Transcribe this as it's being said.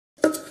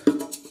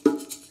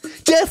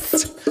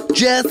Jess.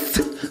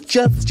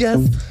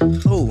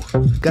 Oh,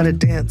 gotta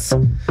dance.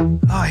 Oh,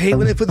 I hate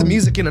when they put the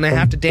music in and I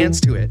have to dance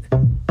to it.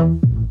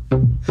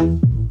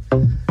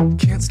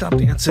 Can't stop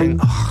dancing.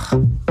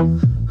 Oh.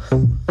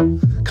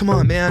 Come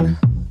on, man.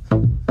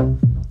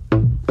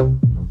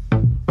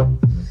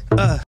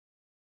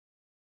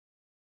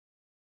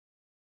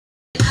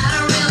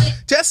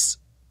 Jess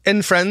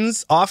and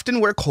friends often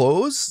wear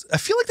clothes. I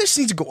feel like they just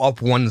need to go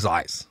up one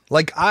size.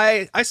 Like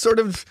I sort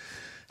of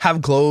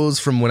have clothes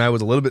from when I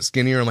was a little bit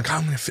skinnier. I'm like, oh,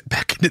 I'm going to fit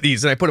back into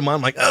these. And I put them on.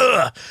 I'm like,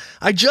 ugh.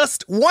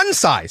 Just one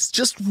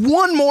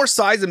more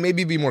size and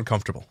maybe be more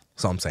comfortable.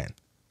 That's all I'm saying.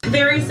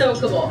 Very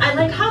soakable. I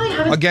like how they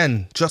have it.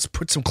 Again, just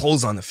put some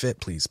clothes on the fit,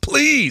 please.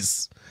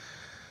 Please.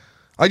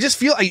 I just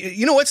feel,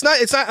 you know, it's not,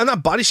 I'm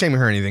not body shaming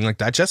her or anything like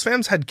that.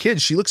 JesssFam's had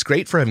kids. She looks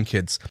great for having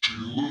kids.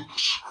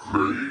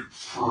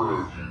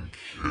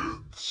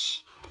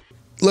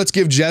 Let's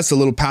give Jess a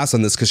little pass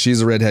on this because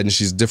she's a redhead and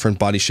she's different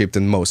body shape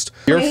than most.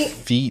 Your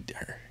feet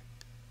are.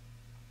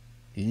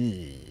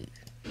 And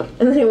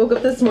then I woke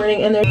up this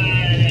morning and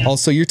they're.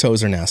 Also, your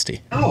toes are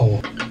nasty. Oh.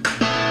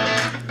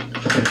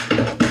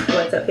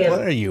 What's up, fam?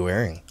 What are you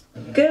wearing?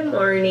 Good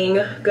morning.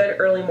 Good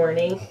early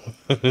morning.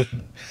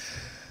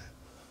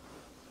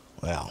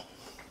 Wow.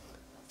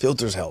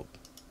 Filters help.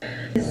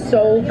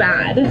 So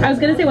bad. I was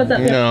gonna say what's up,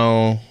 fam?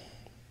 No,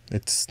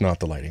 it's not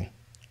the lighting.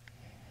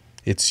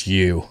 It's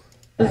you.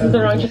 This is the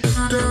wrong.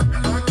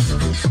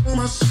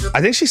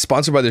 I think she's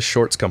sponsored by this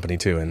shorts company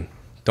too, and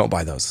don't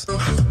buy those.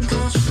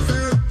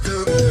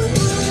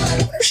 I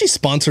wonder if she's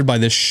sponsored by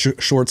this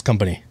shorts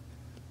company,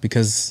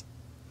 because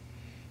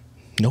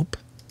nope.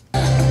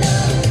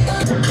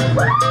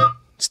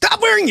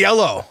 Stop wearing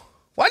yellow.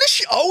 Why does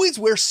she always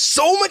wear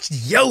so much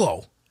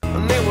yellow?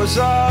 And it was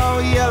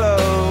all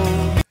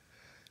yellow.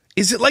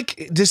 Is it like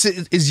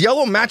is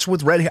yellow match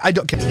with red hair? I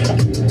don't care.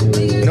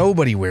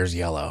 Nobody wears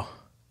yellow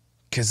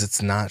because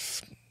it's not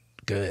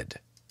good.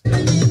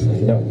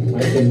 No,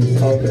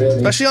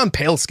 especially on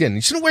pale skin.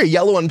 You shouldn't wear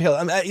yellow on pale.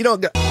 I mean, you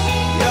don't.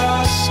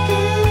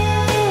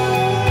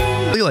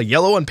 Like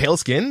yellow on pale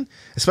skin,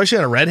 especially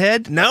on a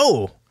redhead.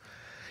 No,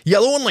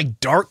 yellow on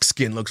like dark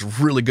skin looks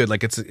really good.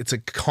 Like it's a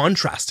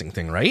contrasting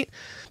thing, right?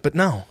 But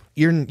no,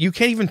 you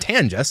can't even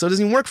tan, Jess. So it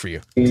doesn't even work for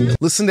you.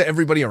 Listen to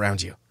everybody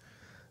around you.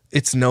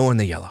 It's no on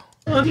the yellow.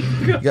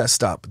 You gotta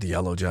stop with the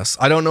yellow, Jess.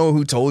 I don't know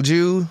who told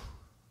you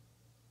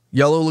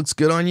yellow looks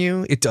good on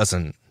you. It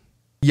doesn't.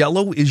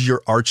 Yellow is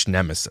your arch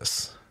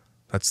nemesis.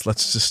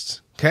 Let's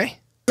just, okay?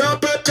 I'm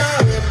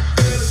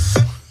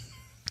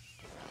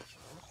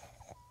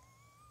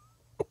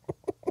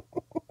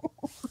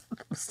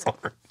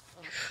sorry.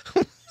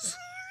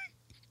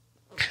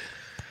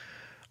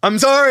 I'm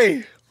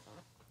sorry.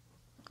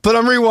 But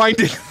I'm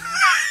rewinding.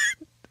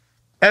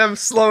 And I'm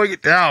slowing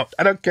it down.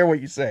 I don't care what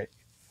you say.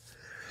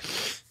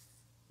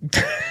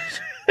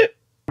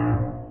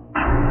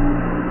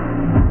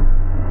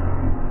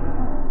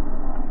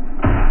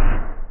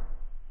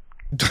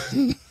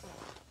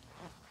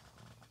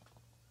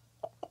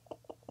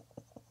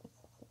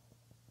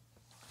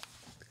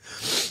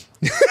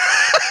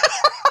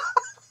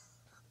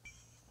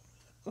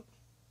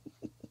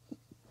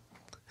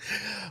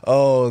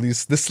 Oh,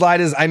 this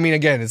slide is, I mean,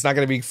 again, it's not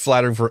going to be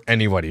flattering for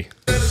anybody.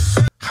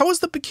 How is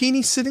the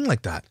bikini sitting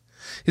like that?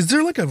 Is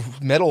there like a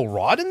metal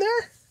rod in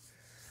there?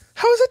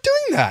 How is it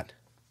doing that?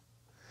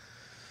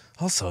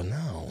 Also,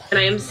 no. And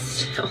I am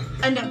still.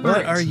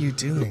 What are you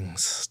doing?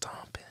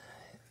 Stop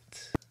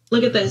it.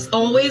 Look at this.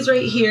 Always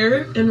right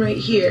here and right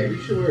here.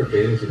 You should wear a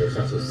bathing suit. It's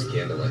not so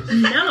scandalous.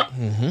 No.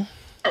 Mm-hmm.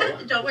 Oh,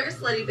 don't wear a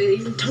slutty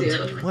bathing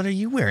suit. What are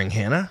you wearing,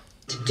 Hannah?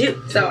 To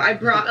do. So I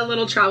brought a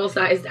little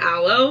travel-sized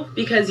aloe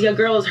because your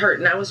girl is hurt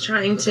and I was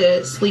trying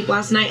to sleep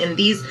last night and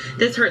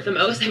this hurt the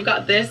most. I've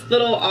got this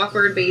little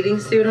awkward bathing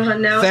suit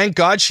on now. Thank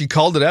God she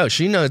called it out.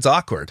 She knows it's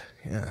awkward.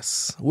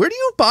 Yes. Where do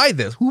you buy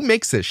this? Who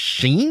makes this?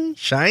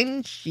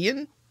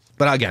 Shein?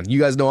 But again, you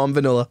guys know I'm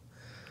vanilla.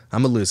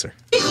 I'm a loser.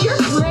 You're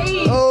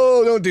great.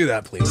 Oh, don't do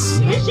that, please.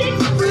 Your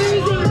shit's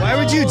freezing. Why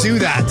would you do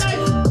that?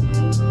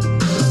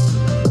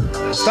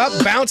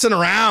 Stop bouncing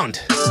around.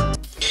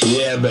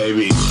 Yeah,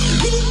 baby.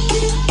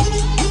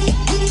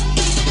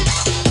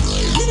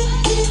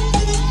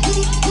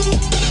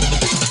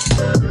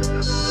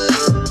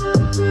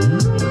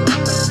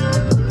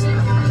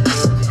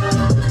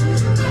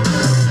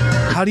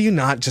 How do you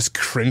not just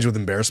cringe with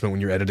embarrassment when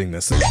you're editing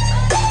this?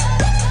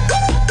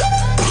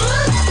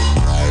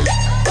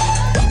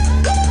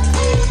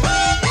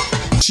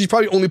 She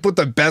probably only put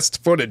the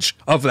best footage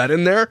of that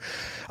in there.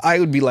 I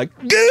would be like,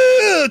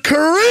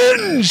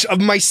 cringe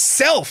of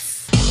myself.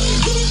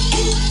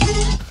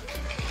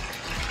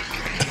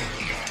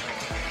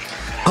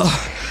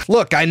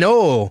 Look, I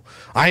know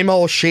I'm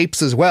all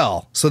shapes as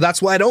well, so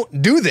that's why I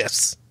don't do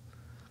this.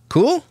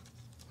 Cool?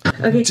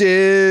 Okay.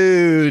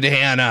 Dude,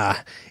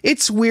 Hannah.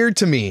 It's weird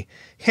to me.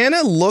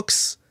 Hannah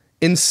looks,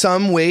 in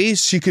some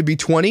ways, she could be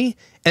 20,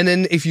 and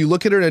then if you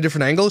look at her in a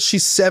different angle,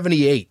 she's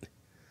 78.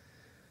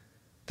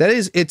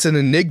 It's an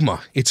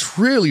enigma. It's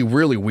really,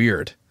 really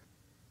weird.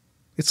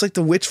 It's like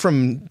the witch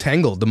from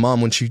Tangled, the mom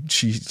when she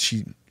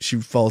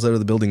falls out of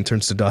the building and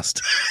turns to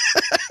dust.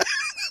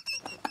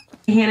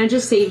 Hannah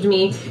just saved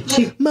me.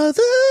 She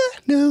Mother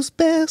knows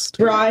best.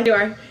 brought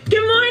door.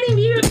 Good morning,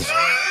 beautiful.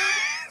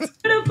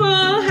 Beautiful.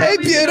 How Hey, are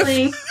we beautiful.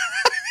 feeling?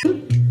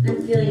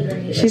 I'm feeling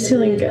very She's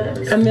feeling good.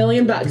 $1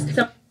 million.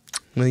 So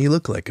Well, you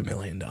look like $1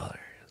 million.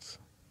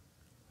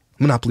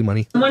 Monopoly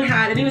money. someone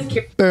had, and he was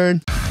curious.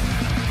 Burn.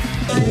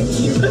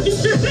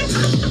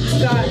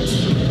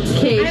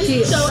 Okay, I'm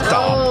she. so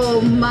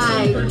Oh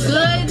my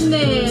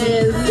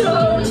goodness!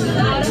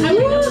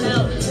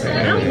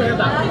 I don't care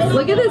about this.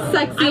 Look at this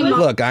sexy mom.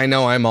 Look, I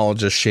know I'm all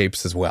just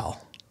shapes as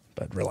well,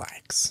 but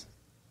relax.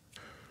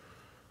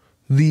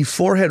 The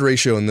forehead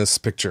ratio in this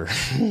picture.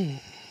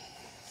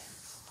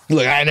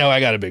 Look, I know I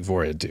got a big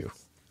forehead too.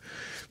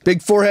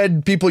 Big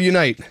forehead, people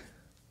unite.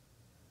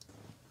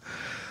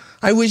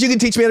 I wish you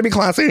could teach me how to be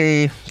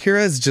classy.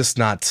 Kira's just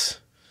not,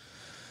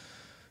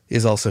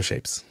 is also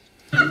shapes.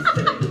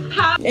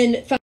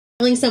 And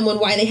telling someone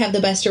why they have the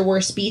best or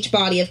worst beach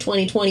body of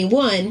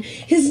 2021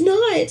 is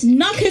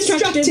not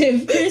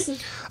constructive criticism.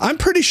 I'm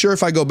pretty sure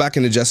if I go back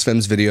into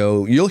JesssFam's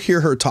video, you'll hear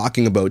her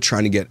talking about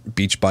trying to get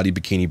beach body,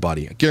 bikini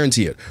body. I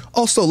guarantee it.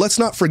 Also, let's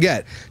not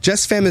forget,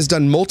 JesssFam has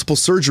done multiple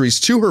surgeries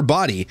to her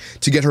body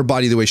to get her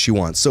body the way she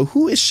wants. So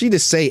who is she to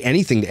say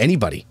anything to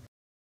anybody?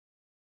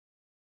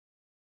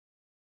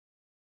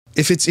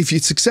 If it's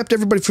accept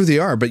everybody for who they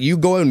are, but you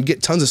go out and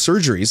get tons of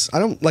surgeries, I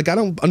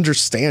don't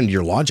understand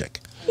your logic.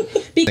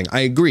 I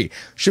agree.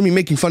 Shouldn't be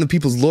making fun of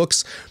people's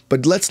looks,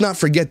 but let's not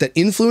forget that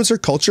influencer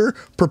culture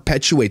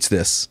perpetuates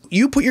this.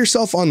 You put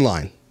yourself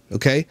online,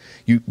 okay?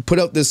 You put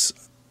out this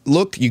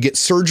look, you get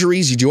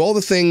surgeries, you do all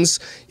the things,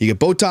 you get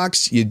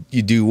Botox,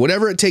 you do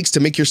whatever it takes to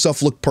make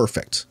yourself look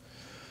perfect.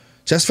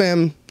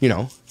 JesssFam, you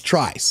know,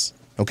 tries.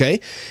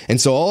 Okay,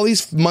 and so all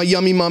these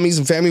yummy mummies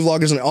and family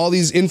vloggers and all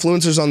these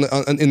influencers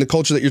in the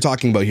culture that you're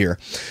talking about here,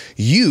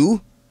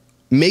 you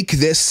make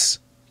this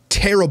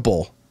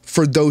terrible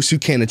for those who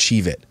can't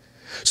achieve it.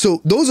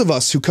 So those of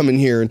us who come in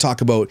here and talk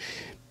about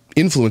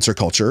influencer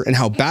culture and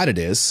how bad it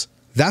is,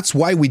 that's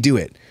why we do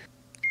it.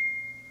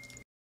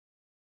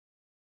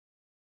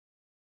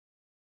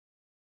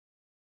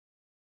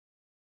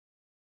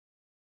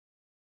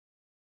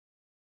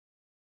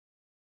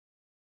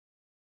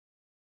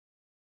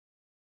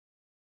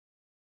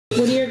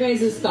 What are your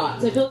guys'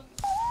 thoughts? I feel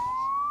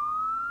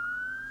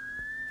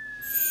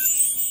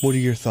What are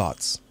your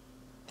thoughts?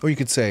 Or you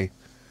could say,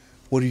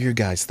 what are your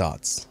guys'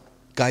 thoughts?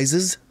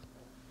 Guys's?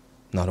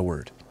 Not a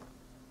word.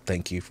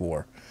 Thank you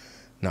for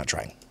not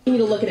trying. you need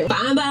to look at it.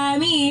 Fine by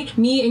me.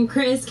 Me and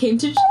Chris came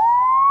to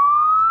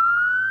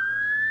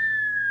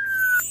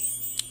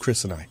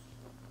Chris and I.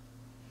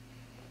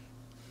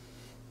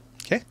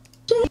 Okay?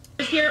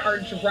 Here are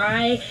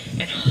dry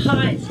and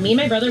hot. Me and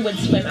my brother would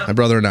swim My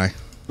brother and I.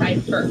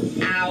 outside for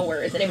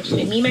hours, and it would just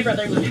be me and my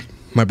brother would have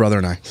My brother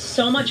and I.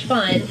 so much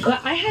fun.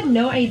 But I had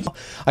no idea.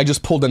 I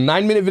just pulled a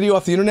 9-minute video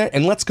off the internet,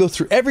 and let's go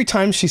through every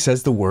time she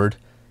says the word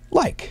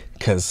like,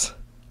 because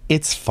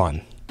it's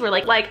fun. We're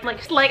like,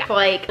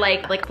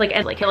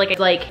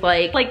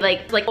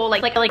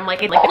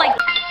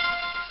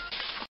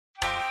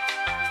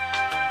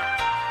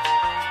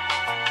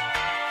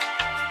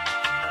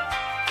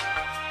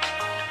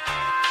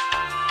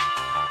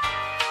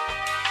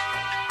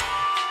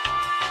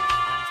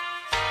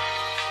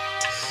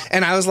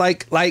 And I was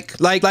like,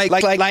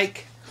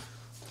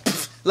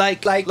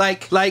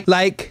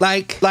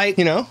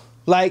 you know,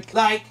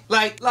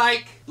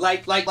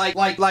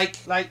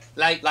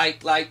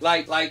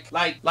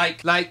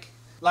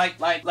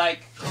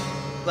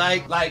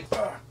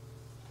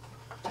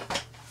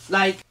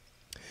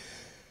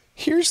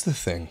 Here's the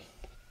thing.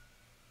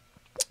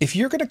 If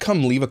you're gonna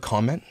come leave a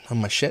comment on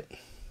my shit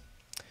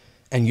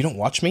and you don't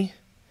watch me,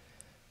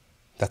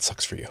 that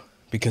sucks for you.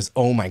 Because,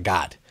 oh my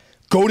God,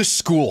 go to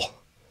school.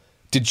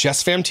 Did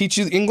JesssFam teach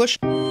you English?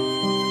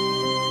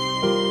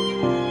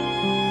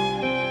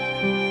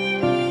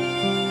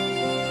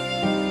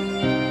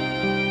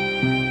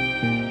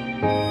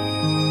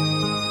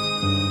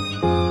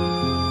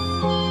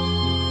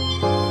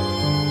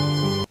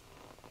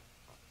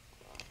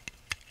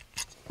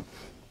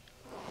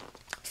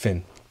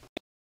 Finn.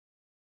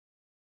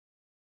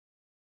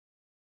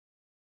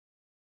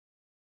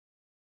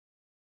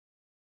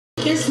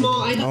 They're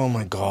small. Oh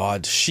my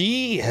God,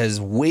 she has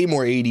way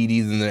more ADD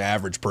than the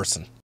average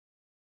person.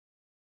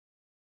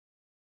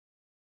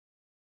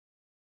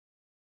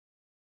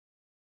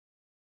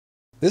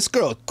 This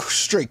girl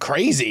straight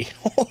crazy.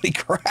 Holy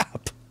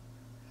crap.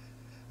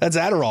 That's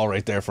Adderall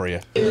right there for you.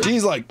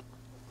 She's like,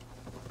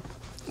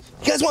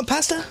 you guys want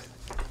pasta?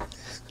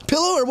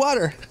 Pillow or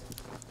water?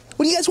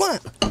 What do you guys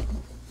want?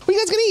 What are you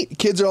guys gonna eat?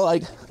 Kids are all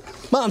like,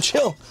 Mom,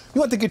 chill. You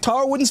want the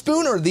guitar wooden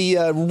spoon or the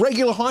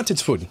regular haunted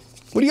spoon?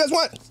 What do you guys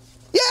want?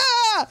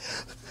 Yeah!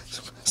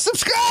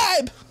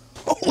 Subscribe!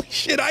 Holy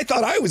shit, I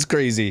thought I was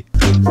crazy.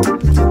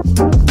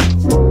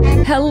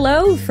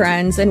 Hello,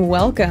 friends, and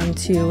welcome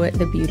to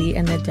the Beauty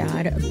and the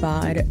Dad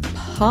Bod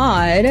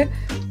Pod.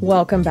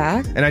 Welcome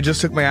back. And I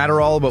just took my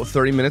Adderall about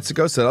 30 minutes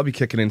ago, so that'll be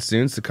kicking in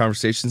soon. So the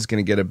conversation's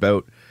going to get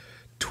about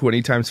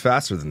 20 times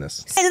faster than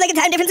this. There's like a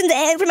time difference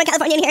from my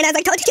California in here, and I was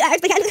like, 22 hours,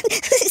 but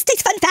this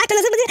takes fun fact.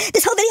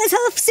 This whole video is so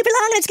super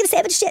long, and I'm just going to say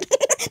a bunch of shit.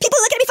 People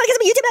look at me funny because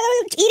I'm on YouTube, and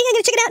I'm eating, I'm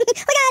going to check it out. Oh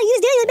my god, you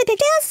just did it with my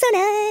pigtails, so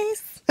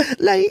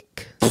nice.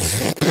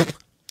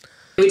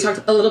 We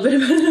talked a little bit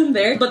about him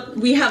there, but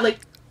we have like.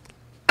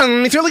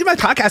 If you're looking at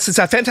my podcast, it's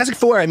a Fantastic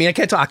Four. I mean, I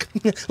can't talk.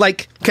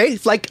 Like, okay,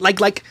 like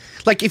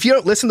if you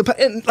don't listen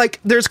to, like,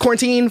 there's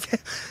quarantine.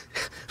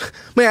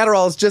 My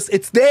Adderall is just,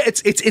 it's there.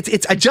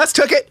 It's. I just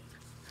took it.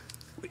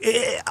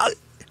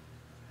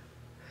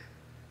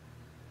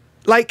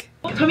 Like.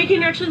 Tommy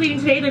Kane are actually leaving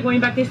today. They're going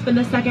back. They spend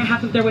the second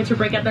half of their winter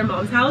break at their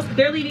mom's house.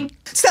 They're leaving.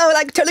 So,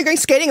 like, totally going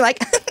skating, like.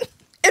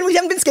 And we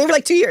haven't been skating for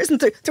like 2 years and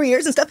 3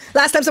 years and stuff.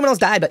 Last time someone else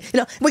died, but, you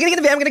know, we're gonna get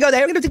in the van, we're gonna go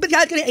there, we're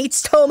gonna eat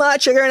so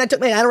much sugar, and I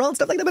took my Adderall and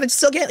stuff like that, but I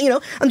still can't, you know,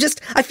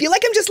 I feel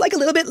like I'm just like a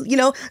little bit, you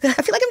know, I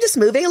feel like I'm just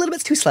moving a little bit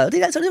too slow.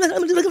 Jeez,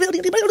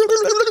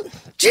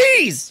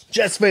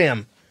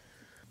 JesssFam.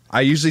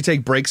 I usually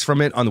take breaks from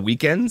it on the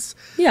weekends.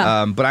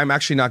 Yeah. But I'm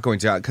actually not going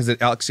to, because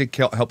it actually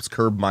helps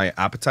curb my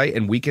appetite,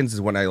 and weekends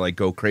is when I like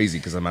go crazy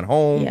because I'm at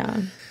home.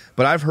 Yeah.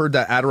 But I've heard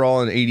that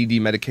Adderall and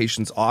ADD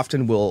medications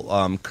often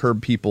will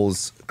curb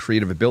people's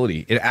creative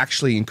ability. It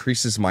actually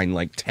increases mine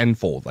like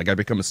tenfold. Like I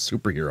become a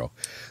superhero.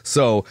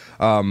 So,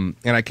 and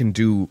I can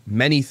do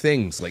many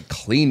things like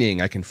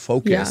cleaning. I can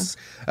focus.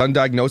 Yeah.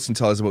 Undiagnosed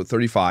until I was about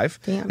 35.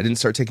 Damn. I didn't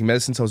start taking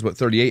medicine until I was about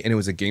 38, and it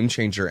was a game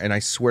changer. And I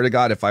swear to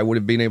God, if I would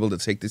have been able to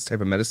take this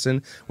type of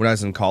medicine when I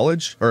was in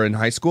college or in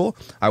high school,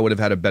 I would have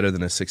had a better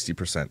than a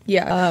 60%.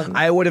 Yeah.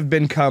 I would have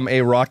become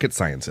a rocket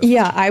scientist.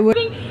 Yeah, I would.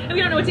 And we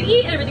don't know what to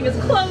eat, and everything is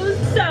closed.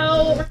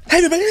 So.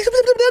 Hey, everybody,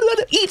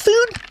 eat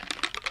food.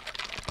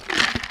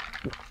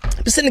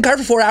 I've been sitting in the car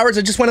for 4 hours.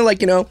 I just want to,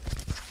 like, you know,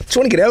 just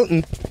want to get out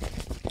and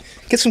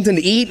get something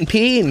to eat and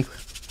pee and,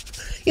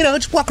 you know,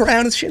 just walk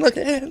around and shit like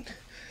that.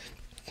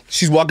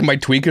 She's walking by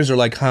tweakers are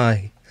like,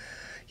 hi.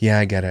 Yeah,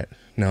 I get it.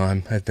 No,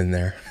 I've been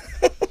there.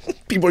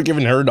 People are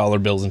giving her dollar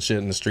bills and shit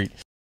in the street.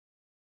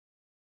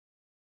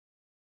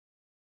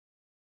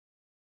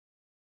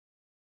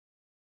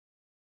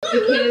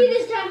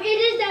 This time. It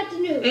is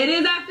afternoon. It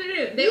is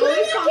afternoon. They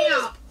always call me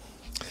out.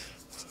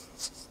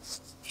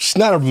 She's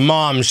not a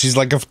mom. She's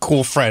like a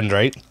cool friend,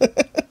 right?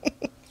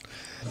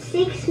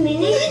 6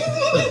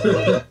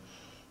 minutes.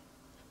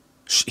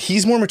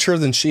 He's more mature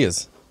than she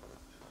is.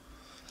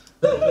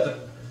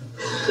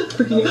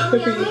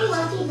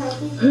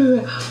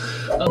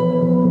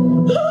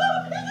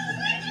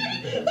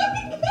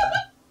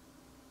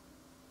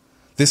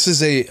 This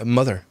is a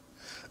mother.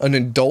 An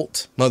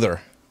adult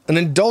mother. An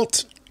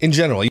adult in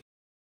general.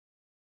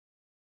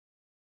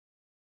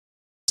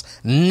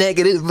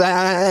 Negative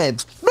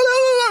vibes.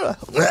 I'm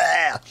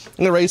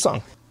gonna write a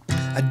song.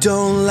 I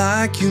don't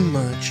like you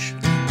much.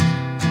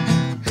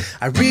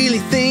 I really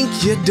think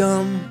you're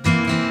dumb.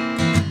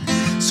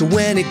 So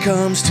when it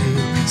comes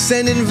to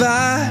sending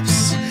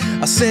vibes,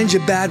 I'll send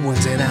you bad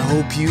ones and I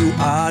hope you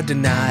are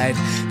denied.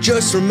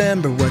 Just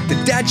remember what the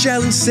dad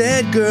challenge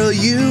said, girl,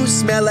 you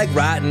smell like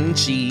rotten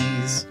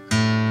cheese.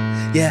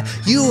 Yeah,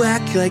 you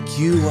act like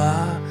you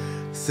are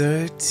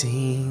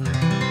 13.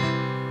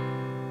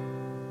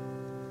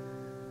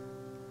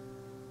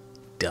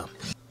 Dumb.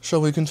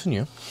 Shall we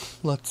continue?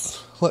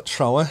 Let's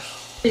shall we?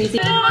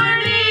 Good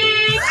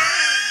morning.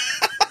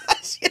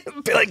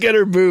 Feel like get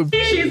her boob.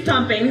 She's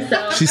pumping,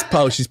 so. She's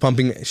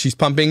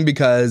pumping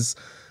because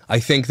I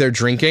think they're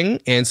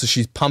drinking, and so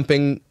she's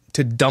pumping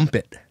to dump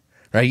it.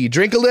 Right? You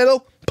drink a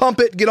little, pump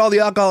it, get all the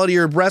alcohol out of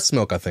your breast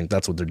milk. I think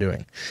that's what they're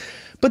doing.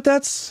 But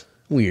that's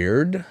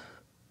weird.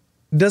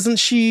 Doesn't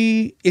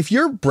she? If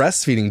you're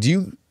breastfeeding,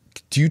 do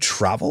you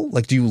travel?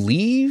 Like, do you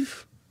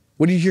leave?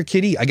 What do your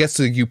kid eat? I guess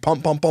you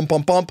pump,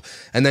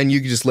 and then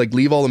you just like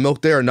leave all the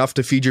milk there enough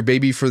to feed your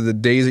baby for the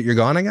days that you're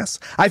gone, I guess.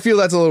 I feel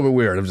that's a little bit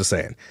weird. I'm just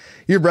saying.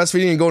 You're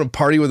breastfeeding and going to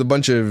party with a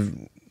bunch of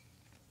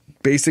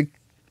basic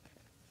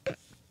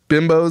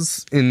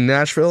bimbos in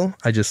Nashville.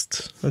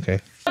 Okay.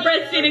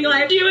 Breastfeeding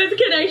life.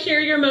 Can I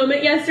share your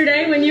moment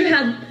yesterday when you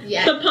had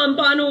the pump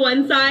on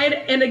one side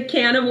and a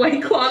can of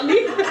White Claw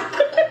meat?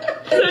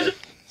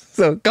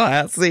 So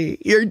classy.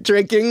 You're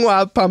drinking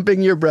while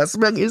pumping your breast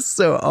milk is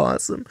so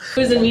awesome.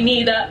 Booze and we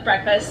need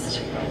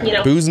breakfast, you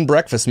know. Booze and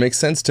breakfast makes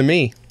sense to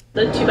me.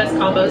 The two best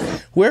combos.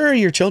 Where are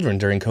your children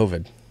during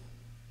COVID?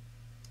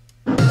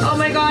 Oh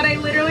my god, I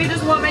literally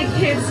just want my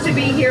kids to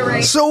be here right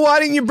now. So why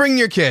didn't you bring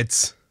your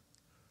kids?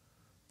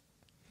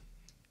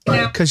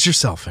 Because you're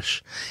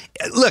selfish.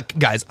 Look,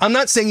 guys, I'm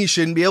not saying you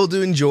shouldn't be able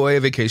to enjoy a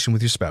vacation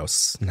with your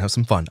spouse and have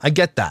some fun. I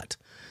get that.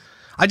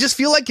 I just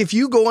feel like if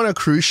you go on a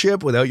cruise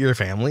ship without your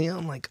family,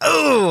 I'm like,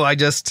 oh,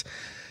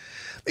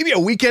 maybe a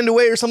weekend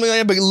away or something like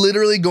that, but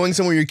literally going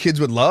somewhere your kids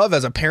would love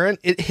as a parent,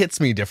 it hits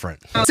me different.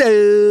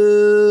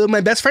 So my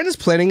best friend is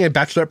planning a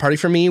bachelorette party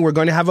for me. We're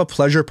going to have a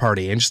pleasure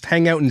party and just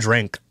hang out and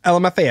drink.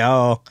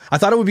 LMFAO. I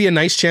thought it would be a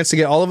nice chance to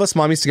get all of us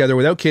mommies together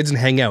without kids and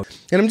hang out.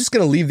 And I'm just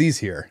going to leave these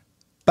here.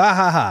 Ha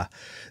ha ha.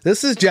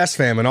 This is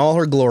JesssFam in all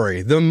her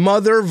glory. The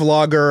mother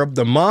vlogger,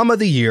 the mom of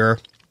the year.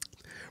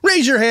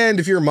 Raise your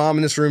hand if you're a mom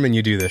in this room and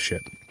you do this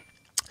shit.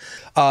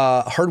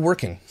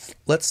 Hardworking.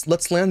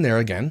 Let's land there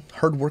again.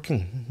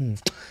 Hardworking.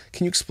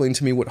 Can you explain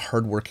to me what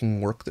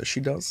hardworking work that she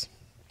does?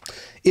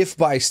 If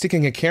by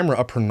sticking a camera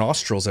up her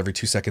nostrils every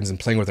 2 seconds and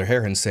playing with her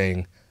hair and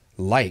saying,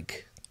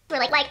 like.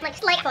 Then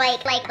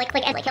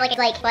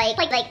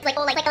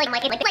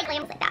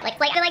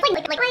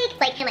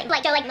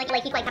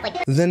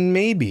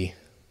maybe.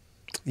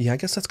 Yeah, I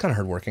guess that's kind of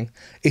hardworking.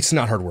 It's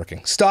not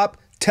hardworking. Stop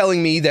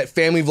telling me that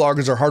family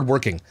vloggers are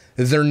hardworking.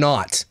 They're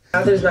not.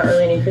 There's not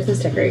really any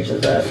Christmas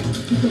decorations up.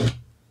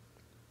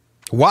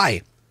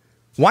 Why?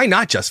 Why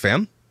not,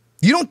 JesssFam?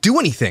 You don't do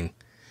anything.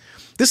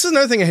 This is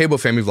another thing I hate about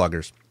family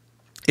vloggers.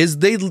 Is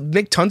they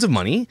make tons of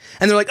money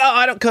and they're like, oh,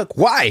 I don't cook.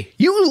 Why?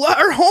 You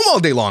are home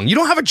all day long. You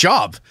don't have a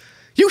job.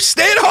 You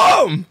stay at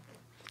home.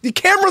 The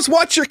cameras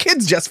watch your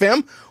kids,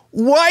 JesssFam.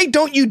 Why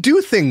don't you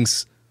do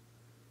things?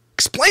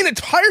 Explain it.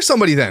 Hire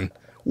somebody then.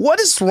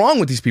 What is wrong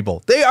with these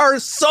people? They are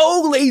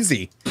so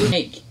lazy.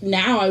 Like,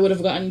 now I would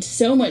have gotten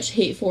so much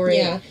hate for it.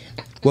 Yeah.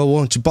 Well, why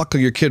don't you buckle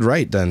your kid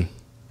right then?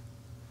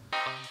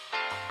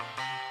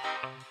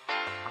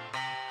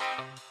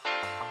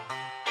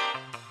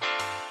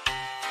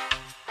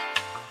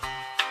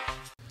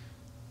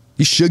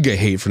 You should get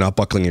hate for not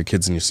buckling your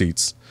kids in your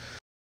seats.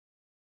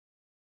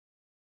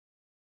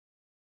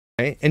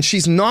 Okay? And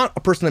she's not a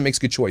person that makes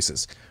good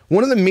choices.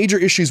 One of the major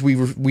issues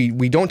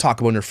we don't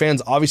talk about, and her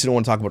fans obviously don't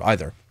want to talk about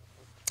either,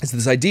 is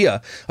this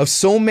idea of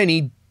so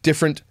many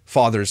different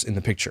fathers in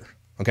the picture.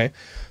 Okay?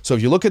 So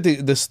if you look at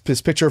this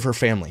picture of her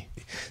family,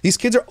 these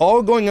kids are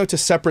all going out to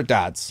separate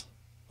dads.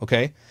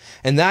 Okay?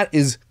 And that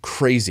is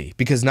crazy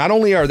because not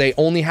only are they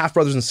only half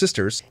brothers and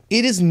sisters,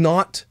 it is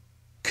not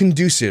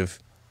conducive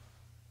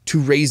to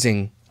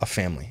raising a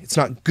family. It's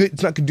not good.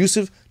 It's not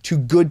conducive to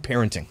good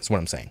parenting is what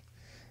I'm saying.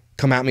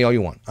 Come at me all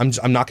you want.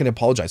 I'm not going to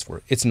apologize for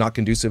it. It's not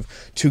conducive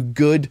to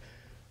good,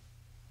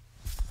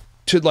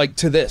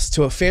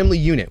 to a family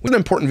unit. It's an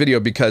important video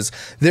because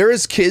there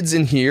is kids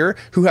in here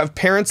who have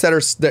parents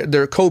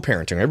they're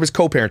co-parenting. Everybody's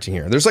co-parenting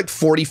here. There's like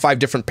 45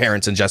 different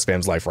parents in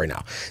JesssFam's life right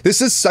now.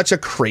 This is such a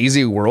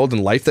crazy world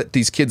and life that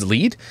these kids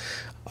lead.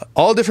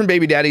 All different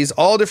baby daddies,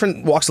 all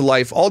different walks of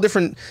life, all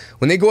different,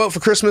 when they go out for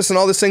Christmas and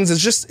all these things,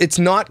 it's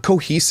not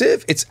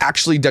cohesive. It's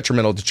actually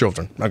detrimental to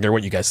children. I don't care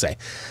what you guys say.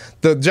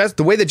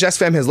 The way that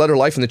JesssFam has led her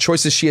life and the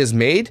choices she has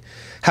made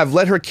have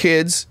led her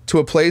kids to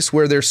a place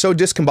where they're so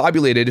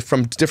discombobulated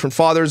from different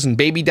fathers and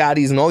baby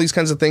daddies and all these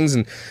kinds of things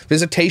and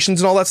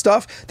visitations and all that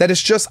stuff that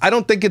it's just, I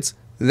don't think it's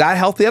that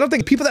healthy. I don't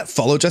think people that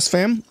follow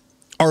JesssFam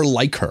are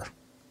like her.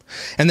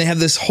 And they have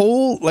this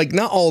whole, like,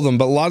 not all of them,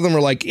 but a lot of them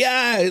are like,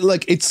 yeah,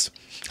 like it's,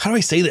 how do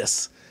I say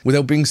this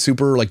without being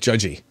super like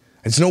judgy?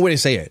 There's no way to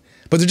say it,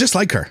 but they're just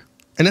like her.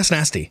 And that's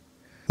nasty.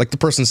 Like the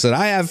person said,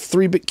 I have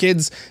 3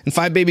 kids and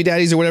 5 baby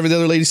daddies or whatever the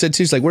other lady said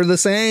too. She's like, we're the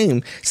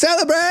same.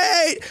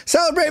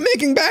 Celebrate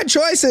making bad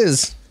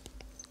choices.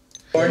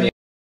 We're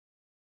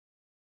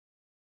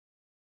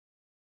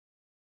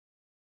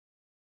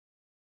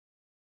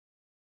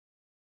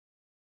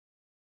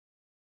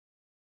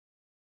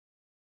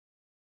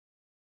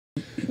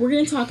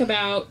going to talk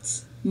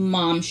about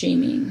mom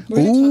shaming. We're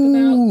going to talk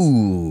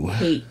about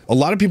hate. A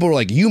lot of people are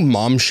like, you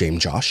mom shame,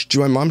 Josh.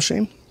 Do I mom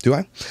shame? Do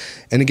I?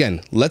 And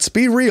again, let's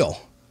be real.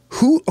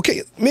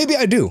 Okay, maybe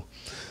I do.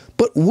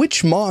 But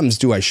which moms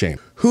do I shame?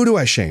 Who do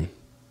I shame?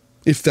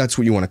 If that's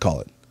what you want to call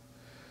it.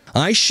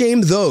 I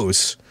shame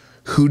those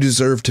who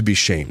deserve to be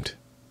shamed.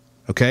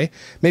 Okay?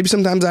 Maybe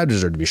sometimes I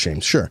deserve to be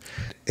shamed, sure.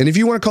 And if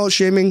you want to call it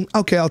shaming,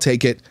 okay, I'll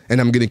take it.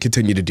 And I'm going to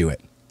continue to do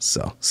it.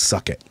 So,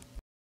 suck it.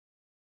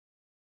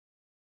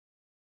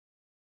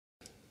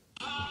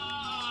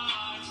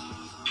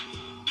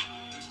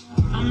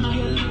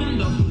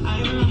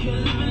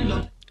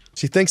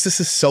 She thinks this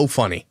is so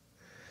funny.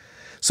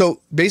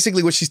 So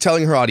basically what she's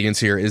telling her audience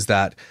here is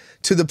that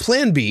to the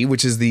plan B,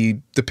 which is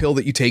the pill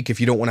that you take if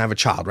you don't want to have a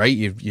child,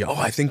 right? Oh,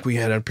 I think we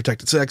had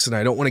unprotected sex and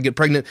I don't want to get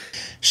pregnant.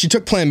 She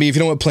took plan B. If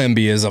you know what plan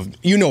B is,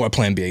 you know what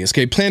plan B is,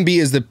 okay? Plan B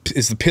is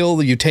the pill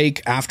that you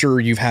take after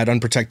you've had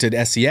unprotected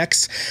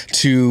sex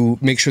to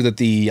make sure that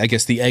the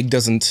egg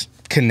doesn't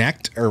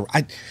connect.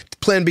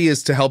 Plan B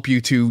is to help you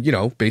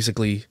to,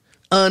 basically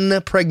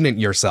unpregnant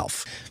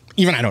yourself.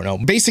 Even I don't know.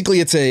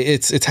 Basically,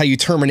 it's how you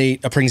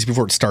terminate a pregnancy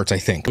before it starts, I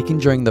think. Taken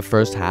during the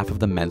first half of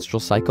the menstrual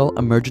cycle,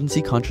 emergency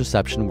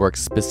contraception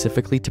works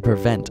specifically to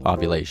prevent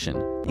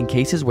ovulation. In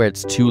cases where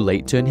it's too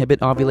late to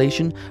inhibit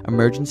ovulation,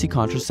 emergency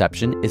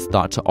contraception is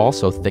thought to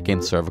also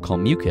thicken cervical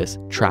mucus,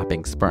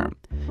 trapping sperm.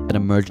 And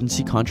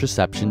emergency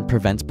contraception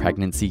prevents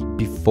pregnancy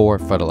before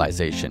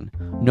fertilization.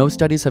 No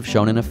studies have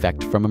shown an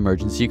effect from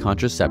emergency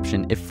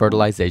contraception if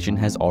fertilization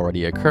has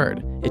already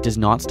occurred. It does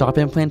not stop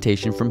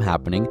implantation from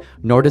happening,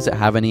 nor does it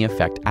have any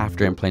effect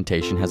after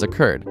implantation has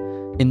occurred.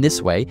 In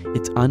this way,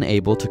 it's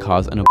unable to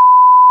cause an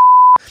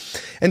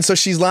And so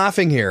she's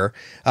laughing here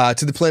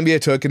to the Plan B I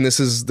took, and this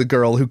is the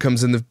girl who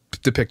comes in the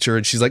picture,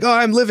 and she's like, oh,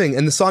 I'm living.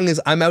 And the song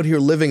is, I'm out here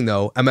living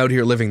though. I'm out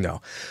here living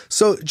though.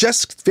 So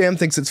JesssFam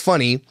thinks it's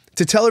funny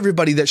to tell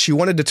everybody that she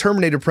wanted to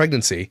terminate her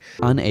pregnancy.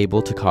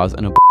 Unable to cause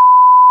an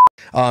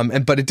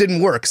but it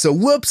didn't work. So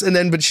whoops. And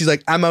then, but she's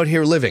like, I'm out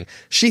here living.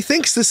 She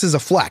thinks this is a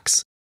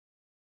flex.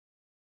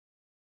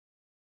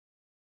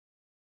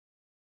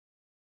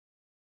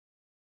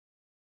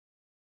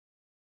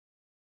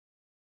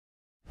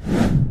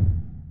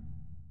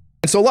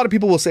 And so a lot of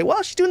people will say,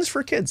 well, she's doing this for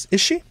her kids.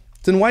 Is she?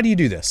 Then why do you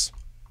do this?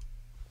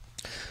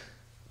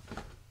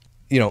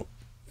 You know,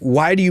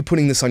 why are you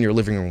putting this on your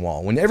living room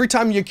wall? When every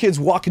time your kids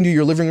walk into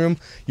your living room,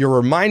 you're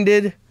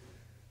reminded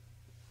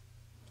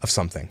of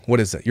something. What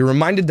is it? You're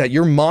reminded that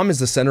your mom is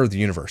the center of the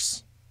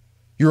universe.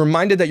 You're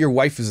reminded that your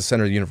wife is the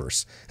center of the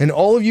universe. And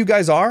all of you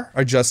guys are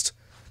just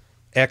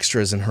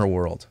extras in her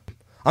world.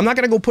 I'm not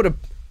going to go put a,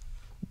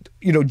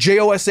 you know,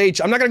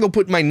 JOSH. I'm not going to go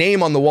put my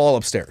name on the wall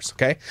upstairs,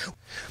 okay?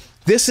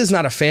 This is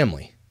not a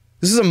family.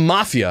 This is a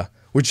mafia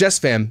where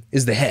JesssFam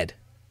is the head,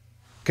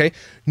 okay?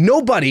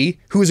 Nobody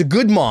who is a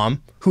good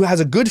mom, who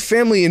has a good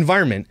family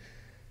environment,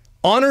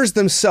 honors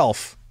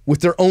themselves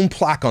with their own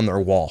plaque on their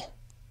wall.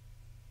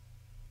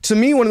 To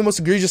me, one of the most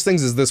egregious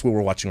things is this, what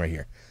we're watching right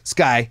here. This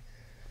guy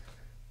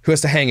who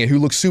has to hang it, who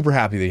looks super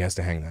happy that he has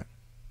to hang that.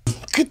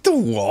 Look at the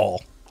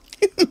wall.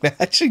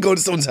 Imagine go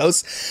to someone's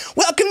house.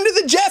 Welcome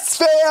to the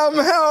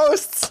JesssFam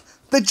house.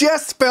 The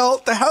Jess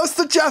belt, the house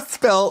of Jess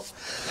belt.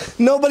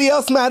 Nobody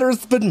else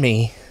matters but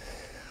me.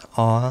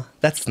 Aw,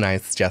 that's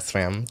nice,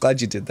 JesssFam. Glad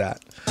you did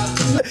that.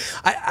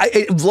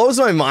 It blows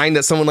my mind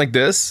that someone like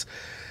this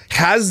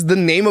has the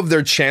name of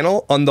their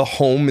channel on the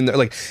home, and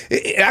like,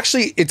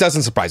 it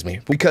doesn't surprise me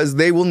because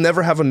they will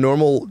never have a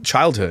normal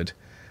childhood,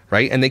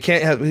 right? And they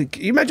can't have.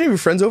 Can you imagine your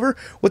friends over?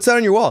 What's that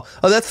on your wall?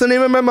 Oh, that's the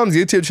name of my mom's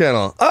YouTube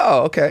channel.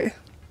 Oh, okay.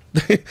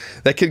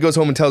 That kid goes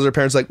home and tells their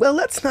parents, like, well,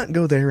 let's not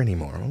go there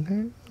anymore.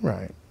 Okay,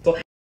 right.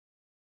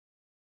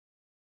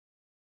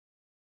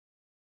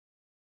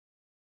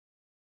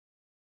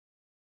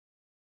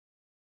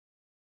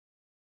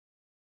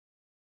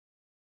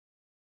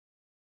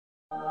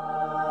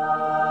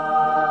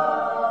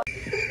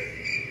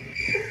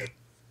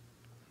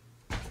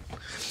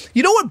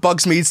 You know what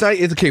bugs me? It's not,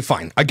 okay,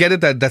 fine. I get it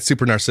that that's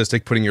super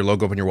narcissistic, putting your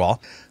logo up on your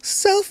wall.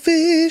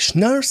 Selfish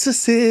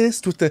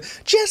narcissist with the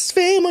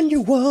JesssFam on your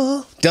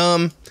wall.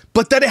 Dumb.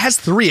 But that it has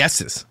 3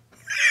 S's.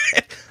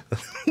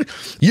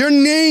 Your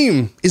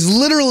name is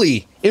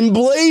literally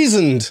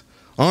emblazoned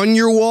on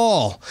your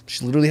wall.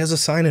 She literally has a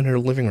sign in her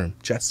living room.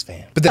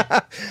 JesssFam. But then,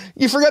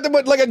 you forgot to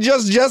put like a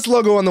Just Jess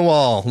logo on the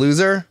wall,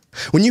 loser.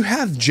 When you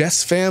have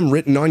JesssFam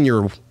written on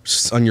your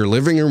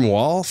living room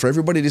wall for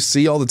everybody to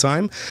see all the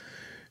time,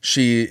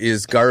 she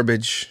is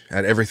garbage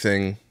at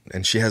everything,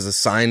 and she has a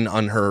sign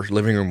on her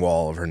living room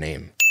wall of her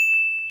name.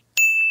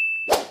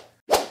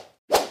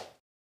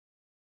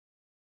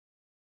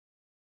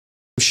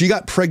 She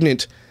got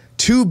pregnant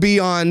to be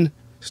on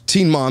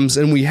Teen Moms,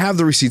 and we have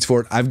the receipts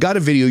for it. I've got a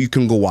video you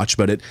can go watch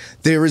about it.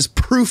 There is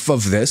proof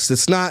of this.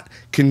 It's not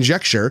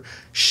conjecture.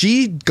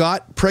 She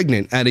got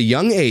pregnant at a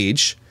young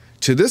age,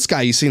 to this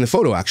guy you see in the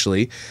photo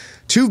actually,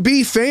 to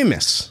be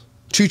famous,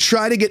 to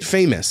try to get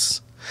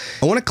famous.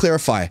 I want to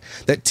clarify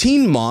that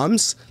teen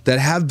moms that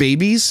have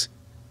babies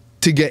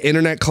to get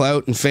internet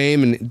clout and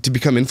fame and to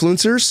become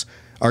influencers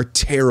are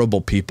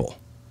terrible people.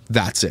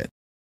 That's it.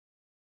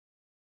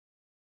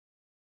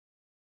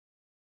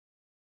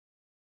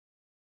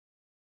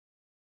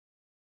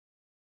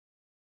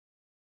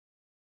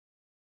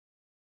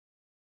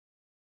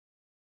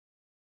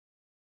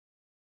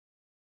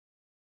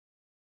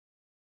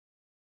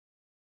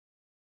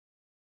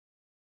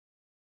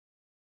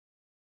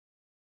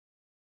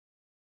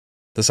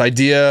 This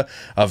idea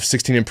of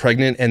 16 and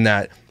pregnant, and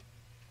that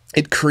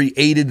it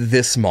created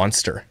this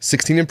monster.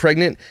 16 and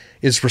pregnant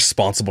is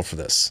responsible for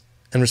this,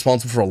 and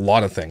responsible for a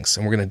lot of things.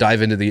 And we're going to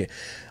dive into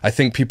I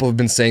think people have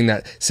been saying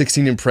that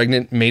 16 and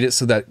pregnant made it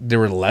so that there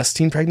were less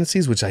teen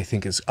pregnancies, which I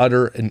think is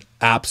utter and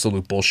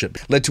absolute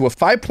bullshit. Led to a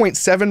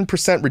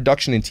 5.7%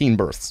 reduction in teen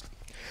births.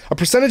 A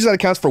percentage that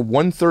accounts for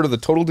 1/3 of the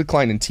total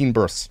decline in teen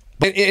births.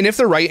 And if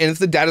they're right, and if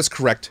the data is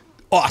correct,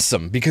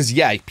 awesome, because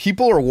yeah,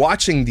 people are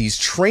watching these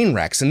train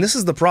wrecks, and this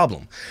is the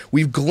problem.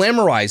 We've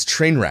glamorized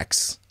train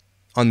wrecks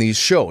on these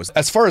shows.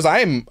 As far as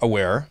I'm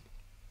aware,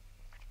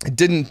 it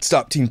didn't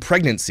stop teen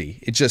pregnancy.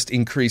 It just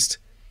increased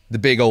the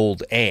big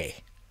old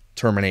A,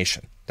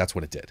 termination. That's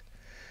what it did.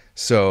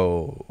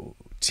 So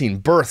teen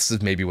births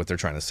is maybe what they're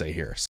trying to say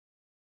here.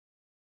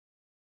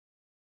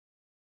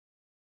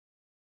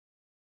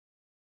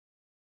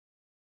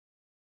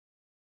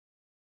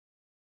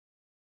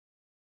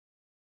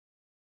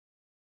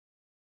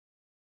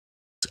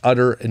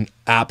 Utter and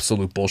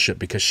absolute bullshit,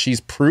 because she's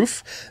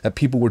proof that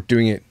people were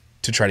doing it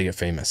to try to get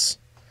famous.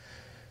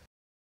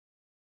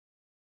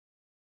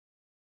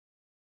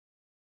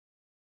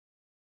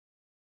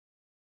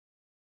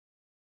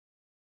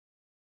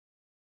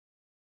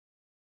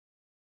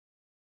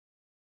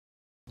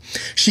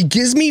 She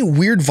gives me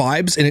weird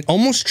vibes, and it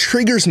almost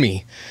triggers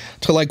me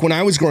to like when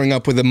I was growing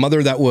up with a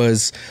mother that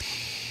was.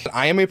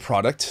 I am a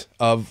product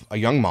of a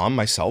young mom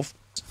myself.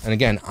 And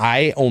again,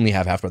 I only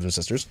have half brothers and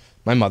sisters.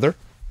 My mother,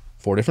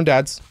 4 different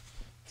dads,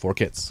 4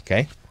 kids,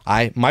 okay?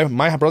 My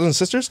brothers and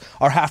sisters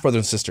are half brothers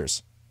and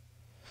sisters,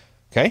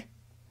 okay?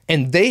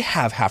 And they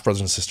have half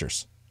brothers and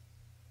sisters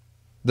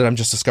that I'm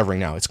just discovering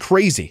now. It's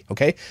crazy,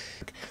 okay?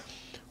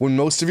 When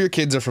most of your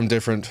kids are from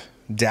different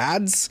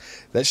dads,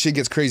 that shit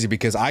gets crazy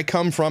because I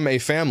come from a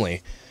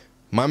family.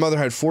 My mother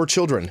had 4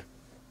 children,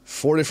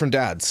 4 different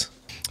dads.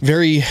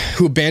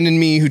 Who abandoned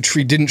me, who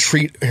didn't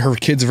treat her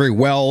kids very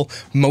well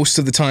most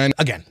of the time.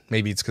 Again,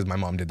 maybe it's because my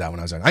mom did that when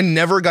I was young. I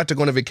never got to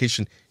go on a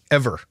vacation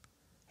ever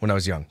when I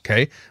was young,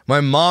 okay? My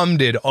mom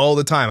did all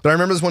the time. But I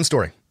remember this one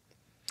story.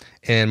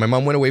 And my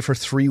mom went away for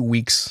 3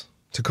 weeks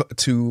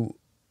to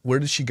where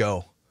did she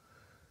go?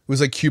 It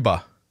was like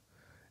Cuba.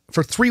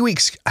 For 3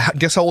 weeks,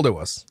 guess how old I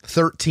was?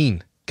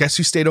 13. Guess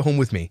who stayed at home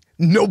with me?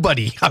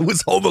 Nobody. I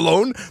was home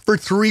alone for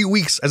 3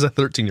 weeks as a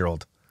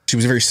 13-year-old. She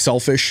was very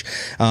selfish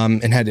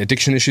and had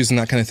addiction issues and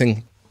that kind of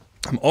thing.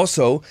 I'm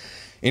also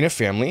in a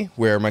family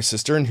where my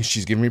sister, and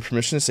she's given me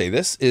permission to say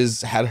this,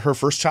 had her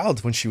first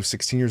child when she was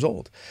 16 years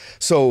old.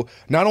 So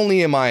not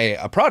only am I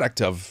a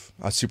product of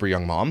a super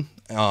young mom,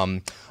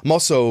 I'm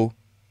also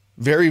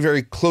very,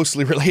 very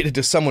closely related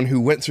to someone who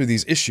went through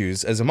these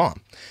issues as a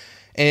mom.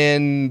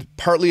 And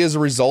partly as a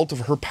result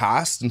of her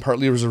past and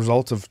partly as a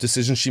result of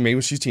decisions she made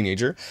when she was a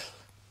teenager,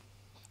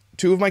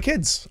 2 of my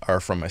kids are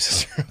from my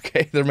sister,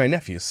 okay? They're my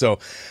nephews. So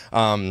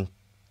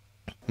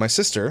my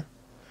sister,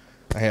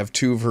 I have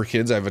 2 of her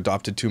kids. I've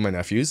adopted 2 of my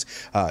nephews.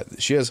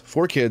 She has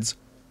 4 kids,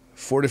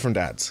 4 different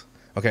dads,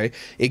 okay?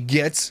 It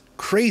gets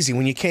crazy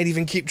when you can't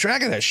even keep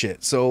track of that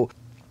shit. So,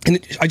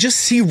 I just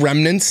see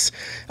remnants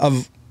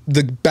of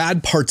the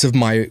bad parts of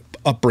my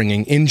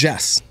upbringing in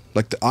Jess.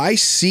 Like, I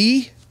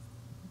see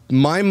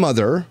my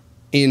mother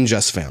in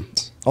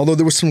JesssFam. Although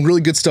there was some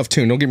really good stuff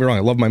too. Don't get me wrong.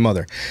 I love my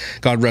mother.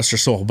 God rest her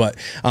soul. But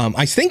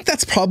I think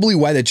that's probably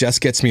why that Jess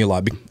gets me a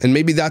lot. And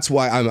maybe that's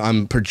why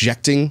I'm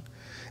projecting.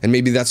 And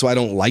maybe that's why I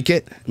don't like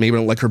it. Maybe I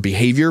don't like her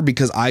behavior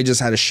because I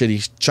just had a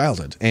shitty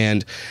childhood.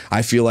 And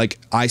I feel like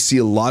I see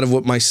a lot of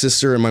what my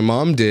sister and my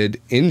mom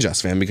did in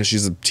JesssFam because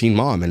she's a teen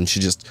mom and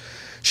she's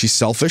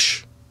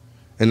selfish.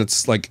 And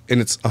it's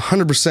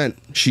 100%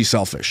 she's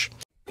selfish.